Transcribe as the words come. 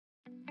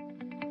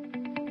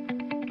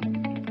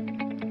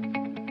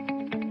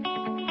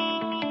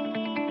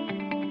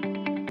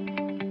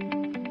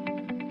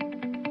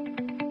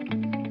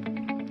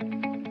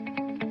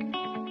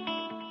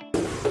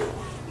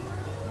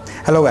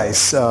Hello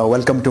guys,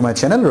 welcome to my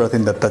channel,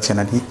 Ratin Datta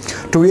channel.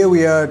 Today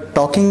we are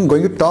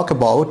going to talk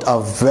about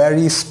a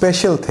very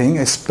special thing,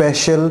 a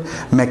special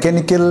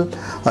mechanical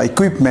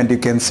equipment you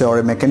can say, or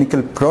a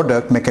mechanical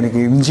product, mechanical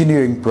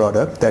engineering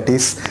product, that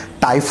is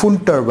Typhoon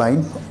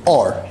Turbine,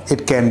 or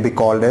it can be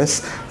called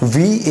as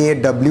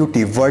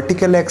VAWT,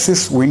 Vertical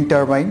Axis Wind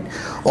Turbine,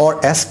 or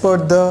as per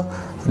the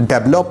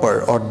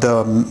developer or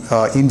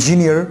the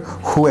engineer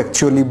who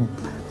actually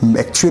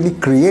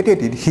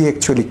created it, he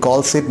actually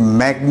calls it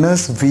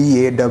Magnus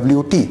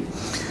VAWT,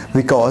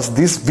 because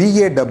this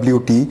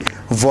VAWT,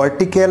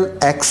 vertical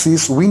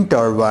axis wind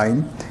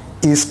turbine,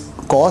 is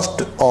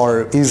caused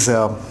or is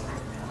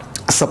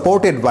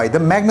supported by the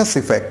Magnus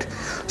Effect,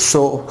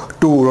 so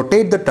to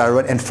rotate the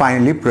turbine and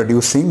finally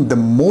producing the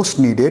most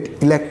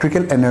needed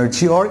electrical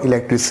energy or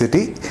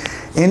electricity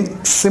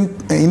in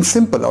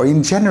simple or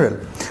in general.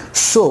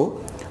 So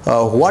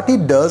what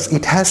it does,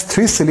 it has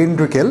three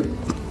cylindrical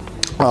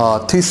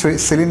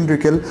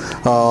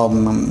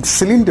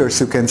cylinders,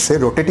 you can say,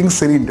 rotating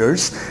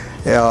cylinders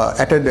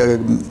at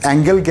an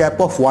angle gap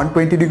of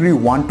 120 degree,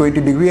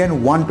 120 degree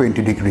and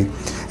 120 degree,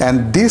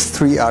 and these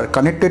three are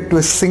connected to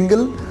a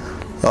single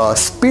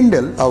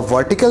spindle, a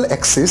vertical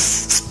axis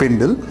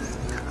spindle.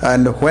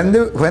 And when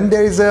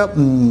there is a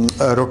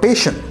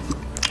rotation,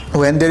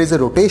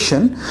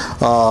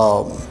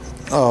 or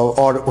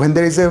when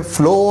there is a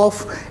flow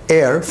of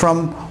air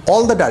from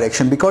all the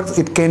direction, because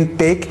it can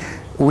take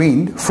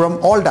wind from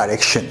all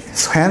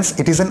directions, hence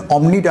it is an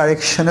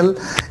omnidirectional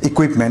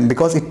equipment,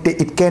 because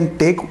it can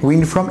take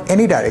wind from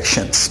any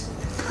directions.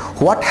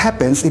 What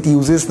happens, it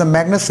uses the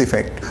Magnus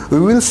Effect. We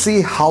will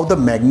see how the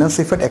Magnus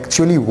Effect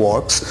actually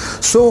works.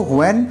 So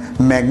when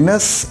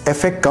Magnus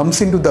Effect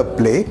comes into the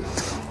play,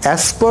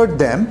 as per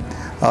them,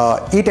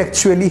 it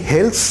actually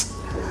helps.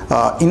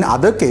 In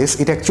other case,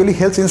 it actually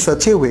helps in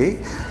such a way.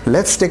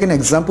 Let's take an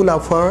example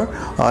of our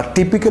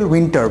typical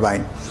wind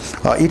turbine.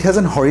 It has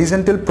a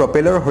horizontal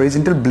propeller,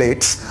 horizontal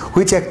blades,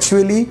 which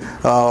actually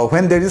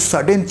when there is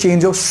sudden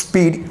change of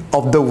speed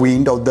of the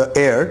wind, of the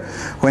air,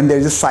 when there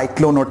is a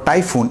cyclone or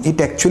typhoon,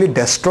 it actually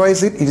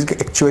destroys it. It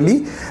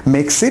actually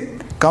makes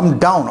it come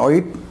down, or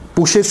it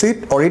pushes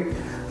it, or it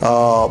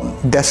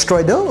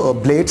destroy the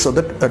blades of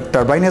the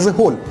turbine as a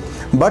whole.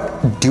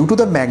 But due to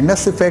the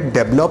Magnus Effect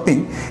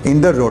developing in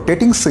the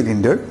rotating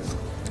cylinder,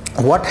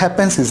 what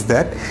happens is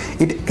that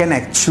it can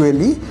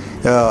actually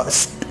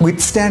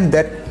withstand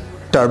that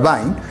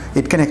turbine.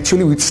 It can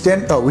actually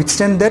withstand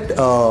that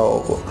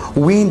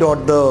wind or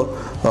the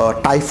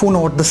typhoon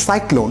or the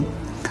cyclone.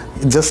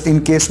 Just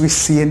in case we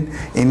see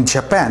in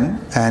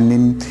Japan and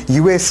in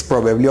US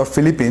probably, or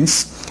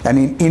Philippines, and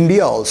in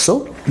India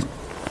also,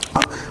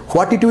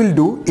 what it will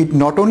do, it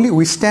not only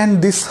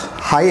withstand this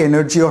high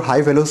energy or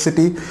high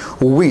velocity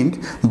wind,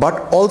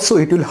 but also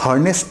it will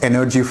harness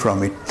energy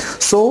from it.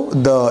 So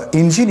the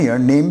engineer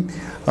named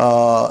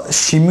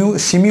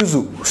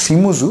Shimizu,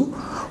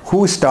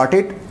 who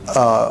started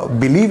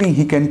believing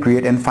he can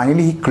create, and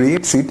finally he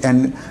creates it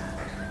and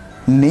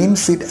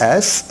names it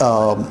as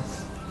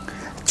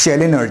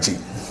Shell Energy.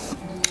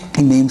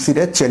 He names it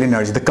as Shell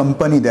Energy. The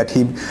company that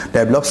he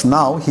develops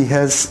now, he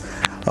has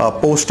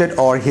posted,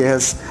 or he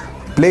has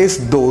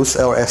placed those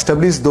or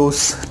established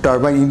those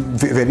turbine in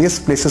various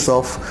places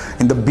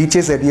in the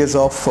beaches areas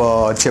of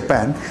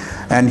Japan,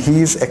 and he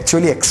is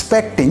actually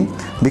expecting,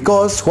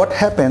 because what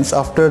happens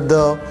after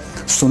the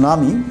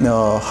tsunami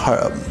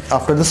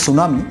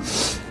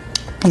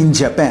in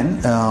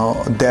Japan,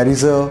 there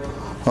is a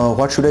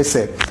what should I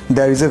say,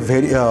 there is a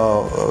very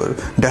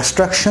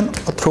destruction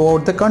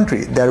throughout the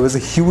country. There was a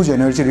huge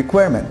energy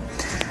requirement.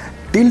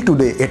 Till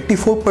today,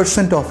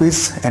 84% of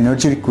his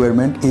energy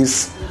requirement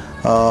is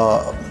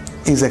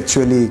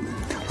actually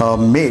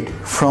made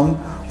from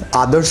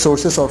other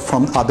sources or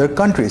from other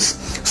countries.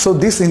 So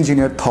this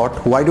engineer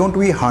thought, why don't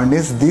we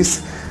harness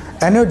this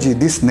energy,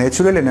 this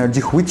natural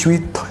energy, which we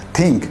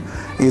think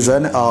is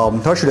an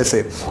how should I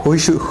say, we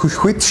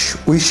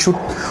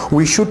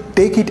should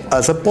take it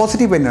as a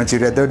positive energy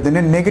rather than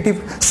a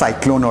negative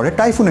cyclone or a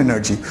typhoon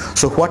energy.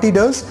 So what he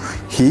does,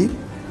 he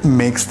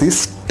makes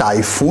this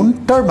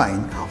Typhoon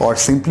Turbine, or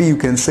simply you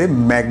can say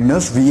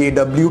Magnus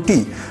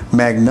VAWT,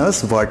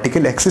 Magnus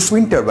Vertical Axis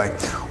Wind Turbine,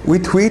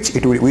 with which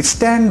it will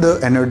withstand the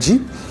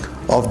energy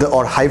of the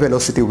high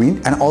velocity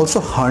wind and also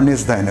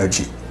harness the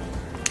energy.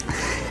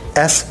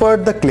 As per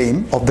the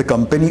claim of the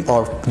company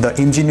or the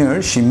engineer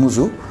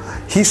Shimizu,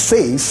 he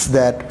says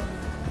that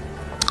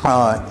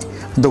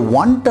the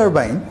one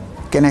turbine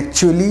can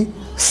actually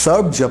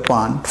serve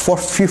Japan for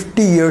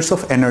 50 years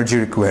of energy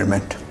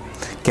requirement.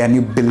 Can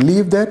you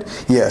believe that?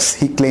 Yes,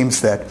 he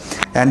claims that,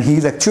 and he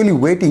is actually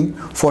waiting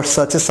for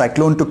such a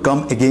cyclone to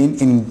come again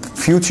in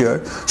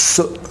future,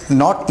 so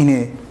not in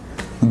a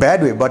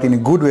bad way but in a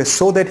good way,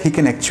 so that he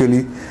can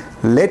actually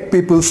let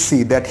people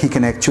see that he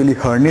can actually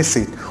harness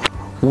it.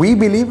 We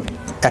believe,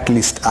 at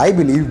least I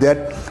believe,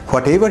 that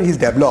whatever he's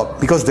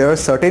developed, because there are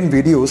certain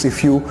videos,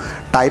 if you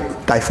type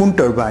Typhoon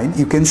Turbine,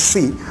 you can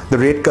see the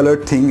red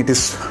colored thing, it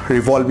is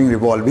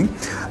revolving,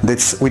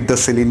 that's with the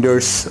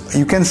cylinders.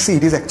 You can see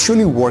it is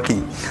actually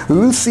working. We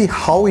will see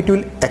how it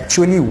will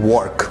actually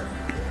work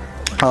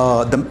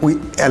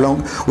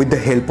along with the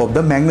help of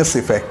the Magnus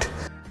Effect.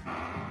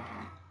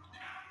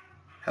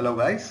 Hello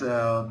guys,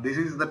 this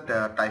is the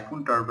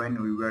Typhoon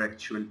Turbine we were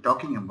actually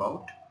talking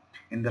about.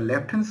 In the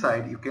left hand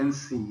side you can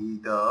see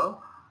the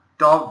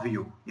top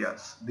view.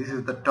 Yes, this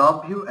is the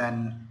top view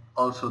and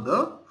also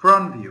the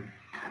front view.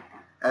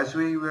 As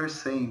we were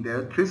saying,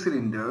 there are 3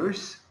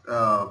 cylinders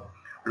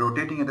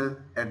rotating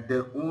at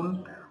their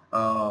own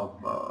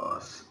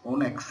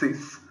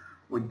axis,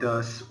 with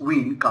the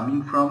wind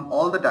coming from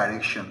all the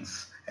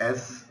directions.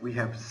 As we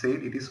have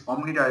said, it is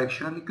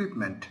omnidirectional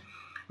equipment.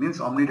 Means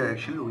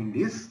omnidirectional wind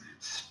is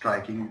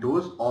striking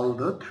all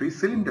the 3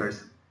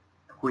 cylinders,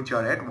 which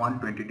are at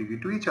 120 degree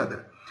to each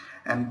other,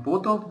 and all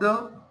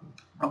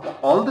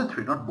the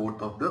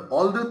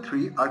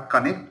 3 are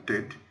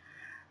connected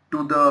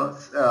to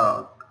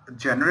the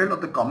general or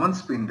the common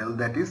spindle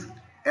that is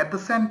at the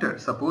center,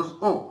 suppose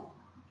O,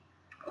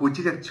 which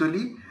is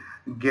actually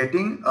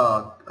getting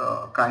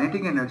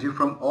kinetic energy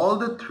from all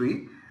the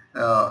 3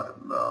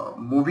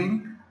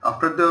 moving.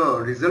 After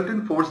the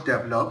resultant force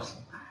develops,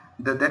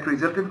 that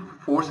resultant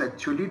force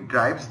actually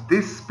drives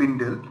this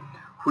spindle,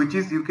 which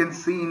is, you can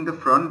see in the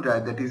front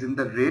drive, that is in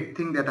the red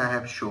thing that I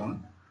have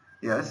shown.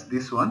 Yes,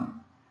 this one.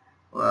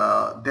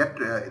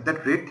 That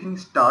red thing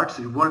starts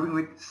revolving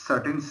with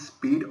certain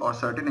speed or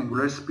certain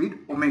angular speed,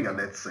 omega,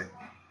 let's say.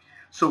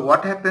 So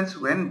what happens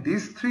when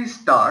these 3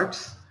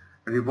 starts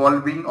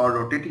revolving or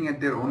rotating at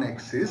their own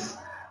axis,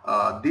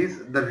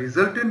 the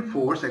resultant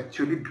force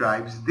actually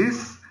drives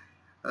this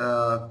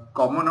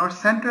common or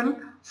central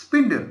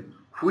spindle,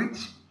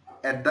 which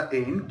at the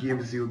end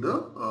gives you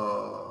the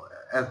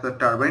as the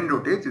turbine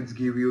rotates, it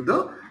gives you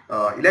the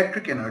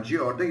electric energy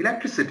or the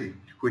electricity,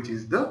 which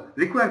is the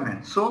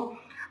requirement. So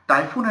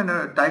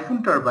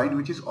Typhoon Turbine,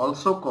 which is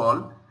also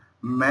called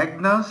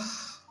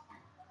Magnus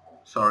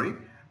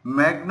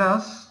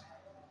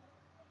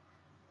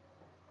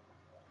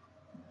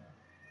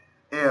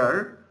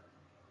Air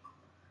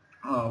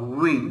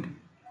Wind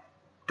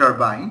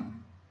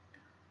Turbine,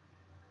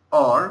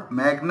 or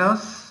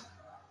Magnus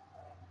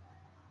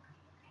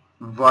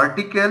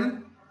Vertical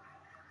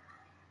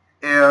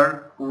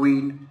Air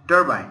Wind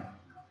Turbine,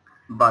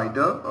 by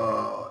the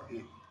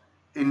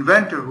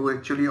inventor who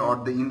actually, or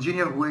the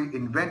engineer who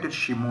invented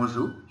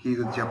Shimizu. He is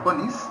a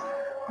Japanese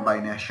by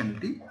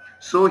nationality.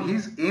 So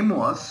his aim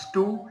was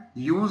to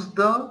use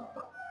the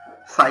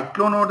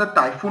cyclone or the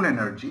typhoon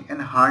energy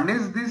and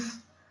harness this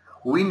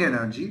wind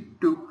energy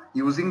to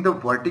using the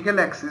vertical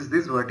axis,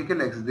 the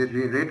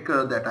red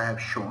color that I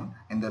have shown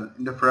in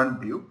the front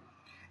view,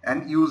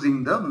 and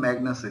using the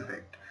Magnus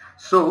Effect.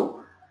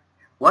 So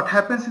what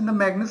happens in the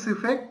Magnus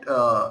Effect?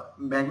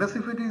 Magnus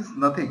Effect is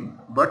nothing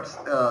but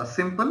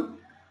simple.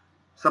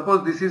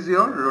 Suppose this is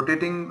your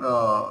rotating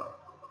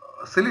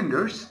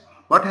cylinders.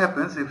 What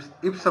happens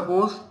if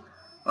suppose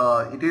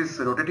it is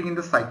rotating in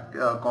the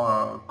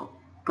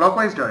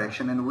clockwise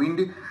direction,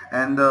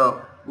 and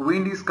the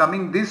wind is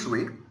coming this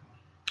way,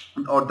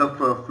 or the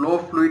flow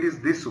of fluid is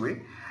this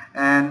way,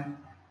 and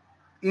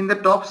in the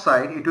top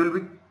side it will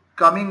be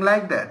coming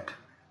like that.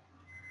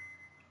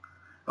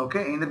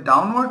 Okay, in the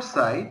downward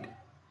side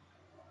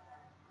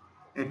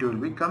it will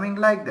be coming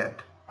like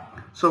that.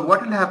 So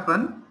what will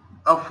happen?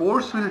 A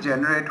force will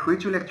generate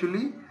which will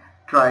actually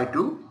try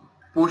to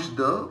push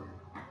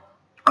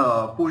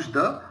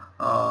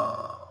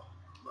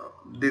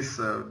this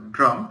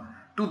drum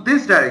to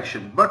this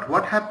direction. But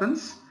what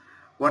happens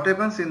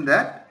in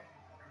that?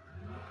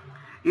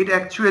 It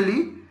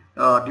actually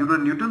due to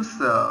Newton's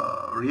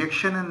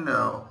reaction and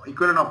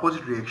equal and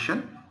opposite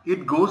reaction,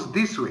 it goes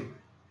this way,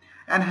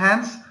 and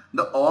hence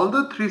all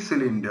the 3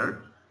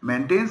 cylinder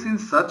maintains in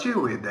such a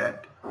way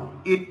that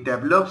it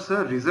develops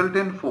a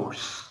resultant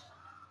force,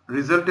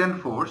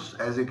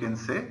 as you can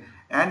say,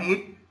 and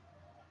it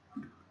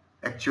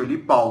actually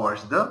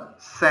powers the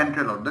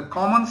central or the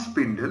common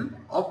spindle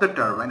of the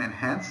turbine, and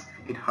hence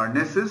it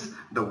harnesses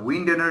the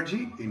wind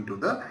energy into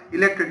the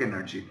electric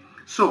energy.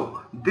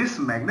 So this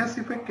Magnus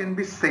Effect can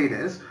be said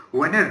as,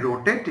 when a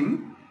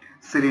rotating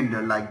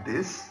cylinder like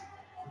this,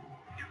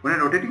 when a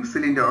rotating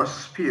cylinder or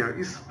sphere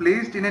is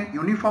placed in an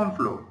uniform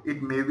flow,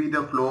 it may be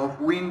the flow of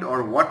wind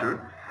or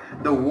water,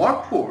 the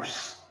work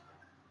force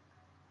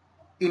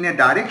in a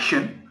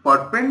direction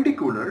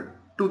perpendicular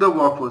to the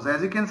work force,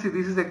 as you can see,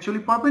 this is actually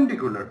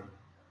perpendicular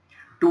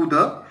to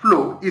the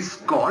flow, is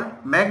called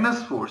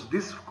Magnus force.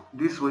 This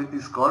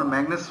is called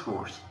Magnus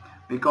force,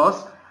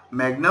 because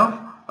Magnus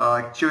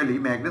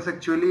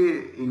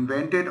actually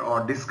invented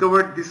or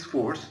discovered this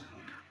force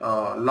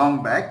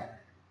long back.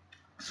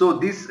 So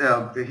this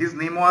his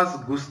name was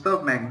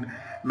Gustav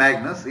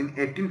Magnus in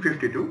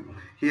 1852.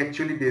 He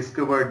actually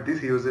discovered this.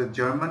 He was a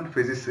German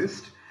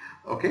physicist.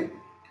 Okay,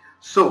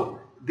 so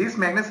this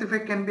Magnus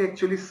Effect can be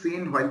actually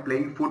seen while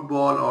playing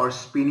football or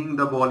spinning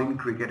the ball in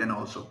cricket and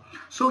also.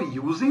 So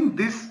using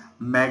this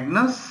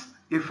Magnus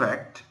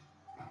Effect,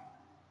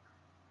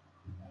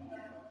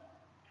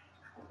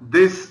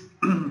 this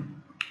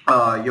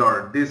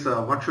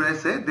what should I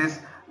say, this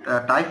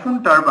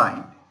Typhoon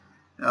Turbine,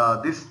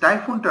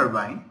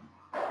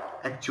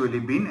 actually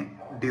been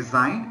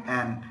designed,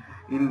 and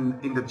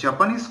in the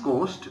Japanese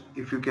coast,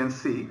 if you can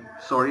see,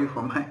 sorry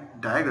for my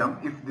diagram,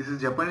 if this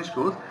is Japanese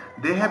coast,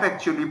 they have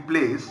actually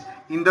placed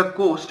in the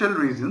coastal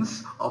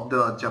regions of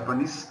the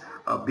Japanese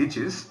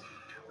beaches,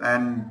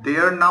 and they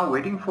are now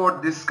waiting for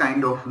this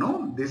kind of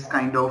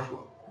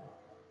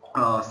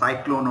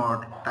cyclone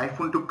or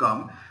typhoon to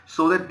come,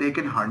 so that they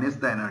can harness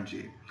the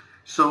energy.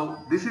 So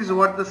this is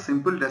what the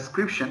simple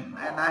description,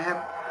 and I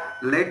have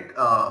let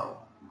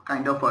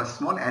kind of a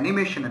small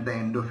animation at the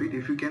end of it,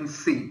 if you can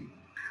see,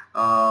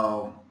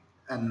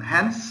 and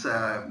hence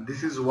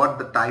this is what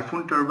the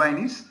Typhoon Turbine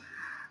is.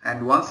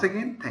 And once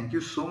again, thank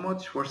you so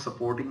much for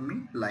supporting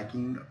me,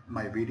 liking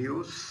my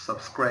videos,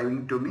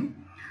 subscribing to me,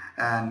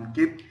 and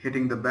keep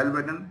hitting the bell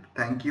button.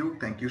 Thank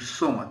you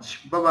so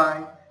much. Bye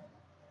bye.